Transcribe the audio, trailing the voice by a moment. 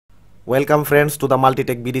Welcome friends to the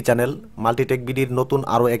Multitech BD channel. Multitech বিডির নতুন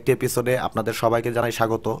আরও একটি এপিসোডে আপনাদের সবাইকে জানাই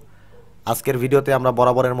স্বাগত। আজকের ভিডিওতে আমরা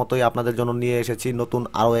বরাবরের মতোই আপনাদের জন্য নিয়ে এসেছি নতুন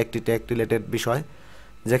আরও একটি টেক রিলেটেড বিষয়,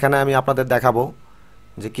 যেখানে আমি আপনাদের দেখাবো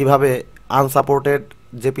যে কিভাবে আনসাপোর্টেড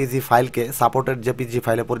জেপিজি ফাইলকে সাপোর্টেড জেপিজি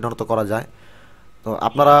ফাইলে পরিণত করা যায়। তো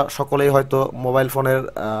আপনারা সকলেই হয়তো মোবাইল ফোনের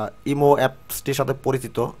ইমো অ্যাপসটির সাথে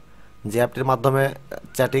পরিচিত, যে অ্যাপটির মাধ্যমে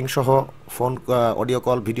চ্যাটিং সহ phone audio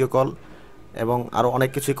call, video call এবং আরও অনেক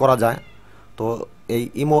কিছুই করা যায়। তো এই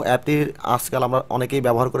ইমো অ্যাপটি আজকাল আমরা অনেকেই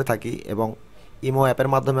ব্যবহার করে থাকি এবং ইমো অ্যাপের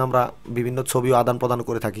মাধ্যমে আমরা বিভিন্ন ছবিও আদান প্রদান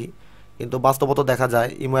করে থাকি। কিন্তু বাস্তবত দেখা যায়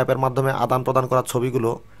ইমো অ্যাপের মাধ্যমে আদান প্রদান করা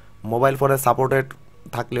ছবিগুলো মোবাইল ফোনে সাপোর্টেড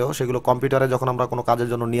থাকলেও সেগুলো কম্পিউটারে যখন আমরা কোনো কাজের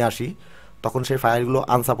জন্য নিয়ে আসি তখন সেই ফাইলগুলো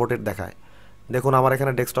আনসাপোর্টেড দেখায়। দেখুন, আমার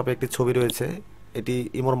এখানে ডেস্কটপে একটি ছবি রয়েছে, এটি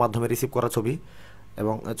ইমোর মাধ্যমে রিসিভ করা ছবি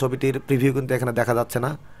এবং ছবিটির প্রিভিউ কিন্তু এখানে দেখা যাচ্ছে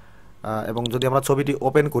না। এবং যদি আমরা ছবিটি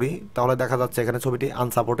ওপেন করি তাহলে দেখা যাচ্ছে এখানে ছবিটি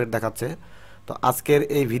আনসাপোর্টেড দেখাচ্ছে। তো আজকের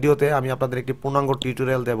এই ভিডিওতে আমি আপনাদের একটি পূর্ণাঙ্গ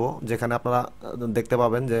টিউটোরিয়াল দেব, যেখানে আপনারা দেখতে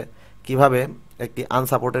পাবেন যে কিভাবে একটি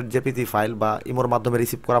আনসাপোর্টেড জেপিজি ফাইল বা ইমোর মাধ্যমে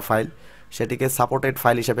রিসিভ করা ফাইল সেটিকে সাপোর্টেড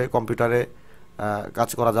ফাইল হিসেবে কম্পিউটারে কাজ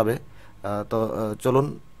করা যাবে। তো চলুন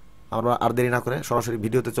আমরা আর দেরি না করে সরাসরি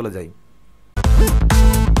ভিডিওতে চলে যাই।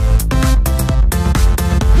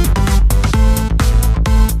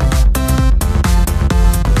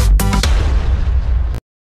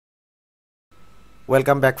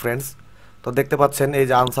 Welcome back friends. তো দেখতে পাচ্ছেন এই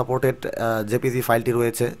যে আনসাপোর্টেড জেপিজি ফাইলটি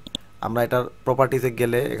রয়েছে। আমরা এটার প্রপার্টিসে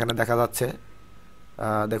গেলে এখানে দেখা যাচ্ছে,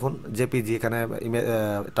 দেখুন জেপিজি, এখানে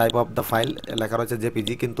টাইপ অফ দ্য ফাইল লেখা রয়েছে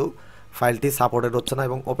জেপিজি, কিন্তু ফাইলটি সাপোর্টেড হচ্ছে না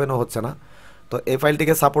এবং ওপেনও হচ্ছে না। তো এই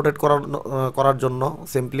ফাইলটিকে সাপোর্টেড করার জন্য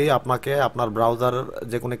সিম্পলি আপনাকে আপনার ব্রাউজার,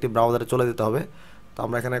 যে কোনো একটি ব্রাউজারে চলে যেতে হবে। তো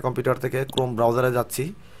আমরা এখানে কম্পিউটার থেকে ক্রোম ব্রাউজারে যাচ্ছি।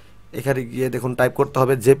 এখানে গিয়ে দেখুন টাইপ করতে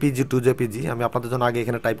হবে জেপিজি টু জেপিজি। আমি আপনাদের জন্য আগে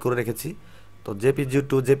এখানে টাইপ করে রেখেছি। তো জেপিজি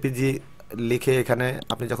টু জেপিজি লিখে এখানে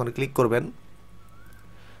আপনি যখন ক্লিক করবেন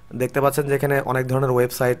দেখতে পাচ্ছেন যে এখানে অনেক ধরনের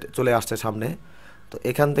ওয়েবসাইট চলে আসছে সামনে। তো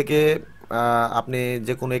এখান থেকে আপনি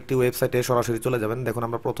যে কোনো একটি ওয়েবসাইটে সরাসরি চলে যাবেন। দেখুন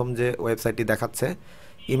আমরা প্রথম যে ওয়েবসাইটটি দেখাচ্ছে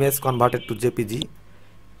ইমেজ কনভার্টেড টু জেপিজি,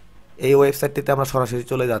 এই ওয়েবসাইটটিতে আমরা সরাসরি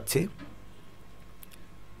চলে যাচ্ছি।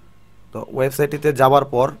 তো ওয়েবসাইটটিতে যাওয়ার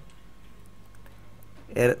পর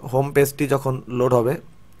এর হোম পেজটি যখন লোড হবে,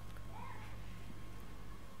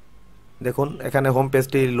 দেখুন এখানে হোম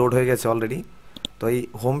পেজটি লোড হয়ে গেছে অলরেডি। তো এই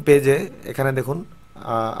হোম পেজে এখানে দেখুন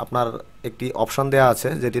আপনার একটি অপশান দেওয়া আছে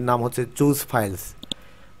যেটির নাম হচ্ছে চুজ ফাইলস।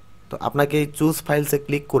 তো আপনাকে এই চুজ ফাইলসে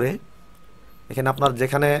ক্লিক করে এখানে আপনার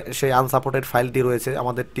যেখানে সেই আনসাপোর্টেড ফাইলটি রয়েছে,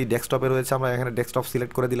 আমাদেরটি ডেস্কটপে রয়েছে, আমরা এখানে ডেস্কটপ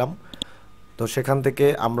সিলেক্ট করে দিলাম। তো সেখান থেকে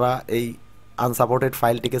আমরা এই আনসাপোর্টেড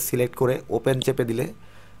ফাইলটিকে সিলেক্ট করে ওপেন চেপে দিলে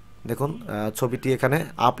দেখুন ছবিটি এখানে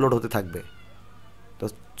আপলোড হতে থাকবে। তো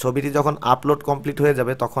ছবিটি যখন আপলোড কমপ্লিট হয়ে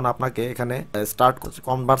যাবে তখন আপনাকে এখানে স্টার্ট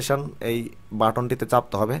কনভার্সন এই বাটনটিতে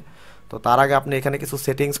চাপতে হবে। তো তার আগে আপনি এখানে কিছু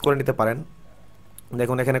সেটিংস করে নিতে পারেন।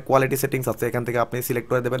 দেখুন এখানে কোয়ালিটি সেটিংস আছে, এখান থেকে আপনি সিলেক্ট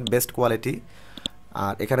করে দেবেন বেস্ট কোয়ালিটি।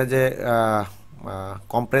 আর এখানে যে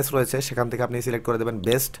কম্প্রেস রয়েছে সেখান থেকে আপনি সিলেক্ট করে দেবেন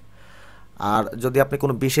বেস্ট। আর যদি আপনি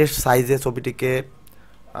কোনো বিশেষ সাইজে ছবিটিকে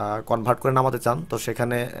কনভার্ট করে নামাতে চান তো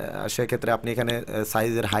সেক্ষেত্রে আপনি এখানে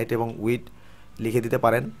সাইজের হাইট এবং উইডথ লিখে দিতে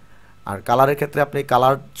পারেন। আর কালারের ক্ষেত্রে আপনি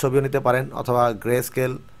কালার ছবিও নিতে পারেন, অথবা গ্রে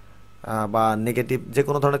স্কেল বা নেগেটিভ যে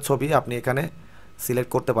কোনো ধরনের ছবি আপনি এখানে সিলেক্ট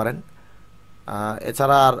করতে পারেন।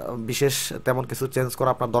 এছাড়া আর বিশেষ তেমন কিছু চেঞ্জ করা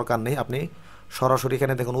আপনার দরকার নেই। আপনি সরাসরি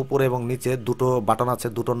এখানে দেখুন উপরে এবং নিচে দুটো বাটন আছে,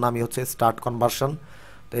 দুটোর নামই হচ্ছে স্টার্ট কনভার্সন।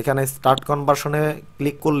 তো এখানে স্টার্ট কনভার্সনে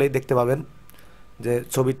ক্লিক করলেই দেখতে পাবেন যে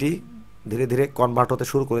ছবিটি ধীরে ধীরে কনভার্ট হতে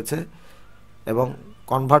শুরু করেছে এবং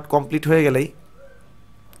কনভার্ট কমপ্লিট হয়ে গেলেই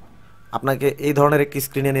আপনাকে এই ধরনের একটি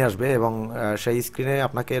স্ক্রিনে নিয়ে আসবে এবং সেই স্ক্রিনে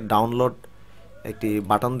আপনাকে ডাউনলোড একটি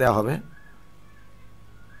বাটন দেওয়া হবে।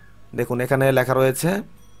 দেখুন এখানে লেখা রয়েছে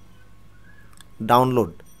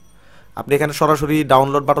ডাউনলোড। আপনি এখানে সরাসরি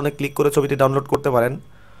ডাউনলোড বাটনে ক্লিক করে ছবিটি ডাউনলোড করতে পারেন,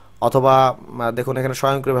 অথবা দেখুন এখানে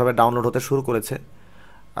স্বয়ংক্রিয়ভাবে ডাউনলোড হতে শুরু করেছে।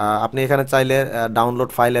 আপনি এখানে চাইলে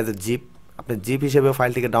download file as a zip, আপনি জিপ হিসেবে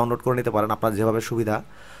ফাইলটিকে ডাউনলোড করে নিতে পারেন আপনার যেভাবে সুবিধা।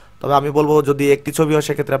 তবে আমি বলবো যদি একটি ছবি হয়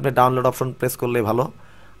সেক্ষেত্রে আপনি ডাউনলোড অপশন প্রেস করলেই ভালো।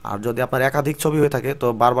 আর যদি আপনার একাধিক ছবি হয়ে থাকে তো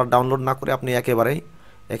বারবার ডাউনলোড না করে আপনি একেবারেই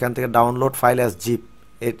এখান থেকে ডাউনলোড ফাইল অ্যাজ জিপ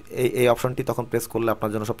এই অপশনটি তখন প্রেস করলে আপনার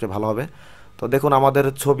জন্য সবচেয়ে ভালো হবে। তো দেখুন আমাদের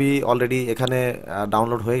ছবি অলরেডি এখানে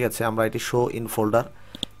ডাউনলোড হয়ে গেছে। আমরা এটি শো ইন ফোল্ডার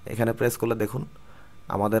এখানে প্রেস করলে দেখুন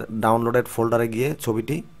আমাদের ডাউনলোডেড ফোল্ডারে গিয়ে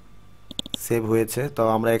ছবিটি সেভ হয়েছে। তো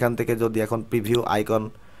আমরা এখান থেকে যদি এখন প্রিভিউ আইকন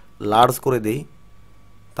লার্জ করে দিই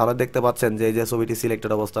তাহলে দেখতে পাচ্ছেন যে এই যে ছবিটি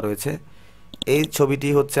সিলেক্টেড অবস্থা রয়েছে, এই ছবিটি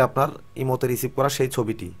হচ্ছে আপনার ইমোতে রিসিভ করা সেই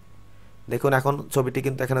ছবিটি। দেখুন এখন ছবিটি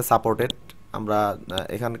কিন্তু এখানে সাপোর্টেড। আমরা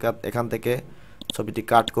এখান থেকে ছবিটি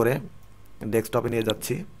কাট করে ডেস্কটপে নিয়ে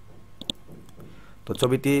যাচ্ছি। তো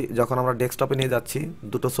ছবিটি যখন আমরা ডেস্কটপে নিয়ে যাচ্ছি,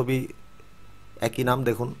 দুটো ছবি একই নাম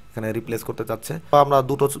দেখুন এখানে রিপ্লেস করতে চাচ্ছে, আমরা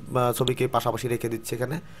দুটো ছবিকে পাশাপাশি রেখে দিচ্ছি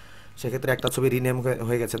এখানে, সেক্ষেত্রে একটা ছবি রিনেম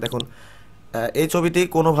হয়ে গেছে। দেখুন এই ছবিটি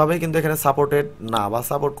কোনোভাবেই কিন্তু এখানে সাপোর্টেড না বা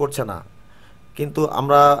সাপোর্ট করছে না, কিন্তু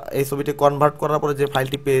আমরা এই ছবিটি কনভার্ট করার পরে যে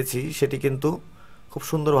ফাইলটি পেয়েছি সেটি কিন্তু খুব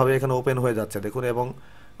সুন্দরভাবে এখানে ওপেন হয়ে যাচ্ছে দেখুন। এবং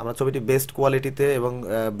আমরা ছবিটি বেস্ট কোয়ালিটিতে এবং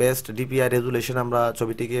বেস্ট ডিপিআই রেজুলেশন আমরা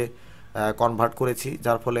ছবিটিকে কনভার্ট করেছি,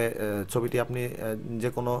 যার ফলে ছবিটি আপনি যে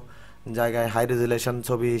কোনো জায়গায় হাই রেজুলেশন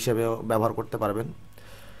ছবি হিসেবেও ব্যবহার করতে পারবেন।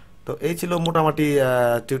 তো এই ছিল মোটামুটি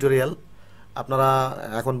টিউটোরিয়াল। আপনারা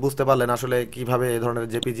এখন বুঝতে পারলেন আসলে কিভাবে এই ধরনের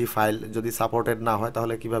জেপিজি ফাইল যদি সাপোর্টেড না হয়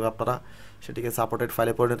তাহলে কিভাবে আপনারা সেটিকে সাপোর্টেড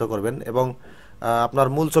ফাইলে পরিণত করবেন। এবং আপনার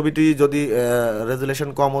মূল ছবিটি যদি রেজুলেশন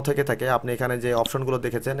কমও থেকে থাকে, আপনি এখানে যে অপশনগুলো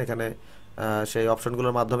দেখেছেন এখানে সেই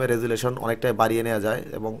অপশনগুলোর মাধ্যমে রেজুলেশন অনেকটাই বাড়িয়ে নেওয়া যায়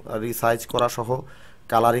এবং রিসাইজ করা সহ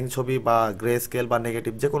কালারিং ছবি বা গ্রে স্কেল বা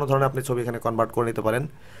নেগেটিভ যে কোনো ধরনের আপনি ছবি এখানে কনভার্ট করে নিতে পারেন।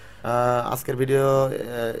 আজকের ভিডিও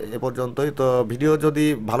এ পর্যন্তই। তো ভিডিও যদি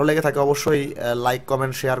ভালো লেগে থাকে অবশ্যই লাইক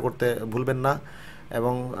কমেন্ট শেয়ার করতে ভুলবেন না,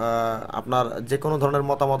 এবং আপনার যে কোনো ধরনের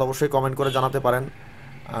মতামত অবশ্যই কমেন্ট করে জানাতে পারেন।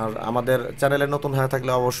 আর আমাদের চ্যানেলে নতুন হয়ে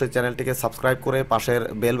থাকলে অবশ্যই চ্যানেলটিকে সাবস্ক্রাইব করে পাশের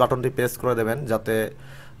বেল বাটনটি প্রেস করে দেবেন, যাতে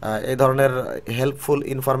এই ধরনের হেল্পফুল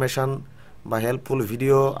ইনফরমেশান বা হেল্পফুল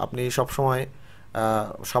ভিডিও আপনি সবসময়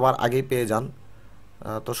সবার আগেই পেয়ে যান।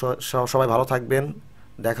 তো সবাই ভালো থাকবেন,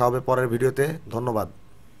 দেখা হবে পরের ভিডিওতে। ধন্যবাদ।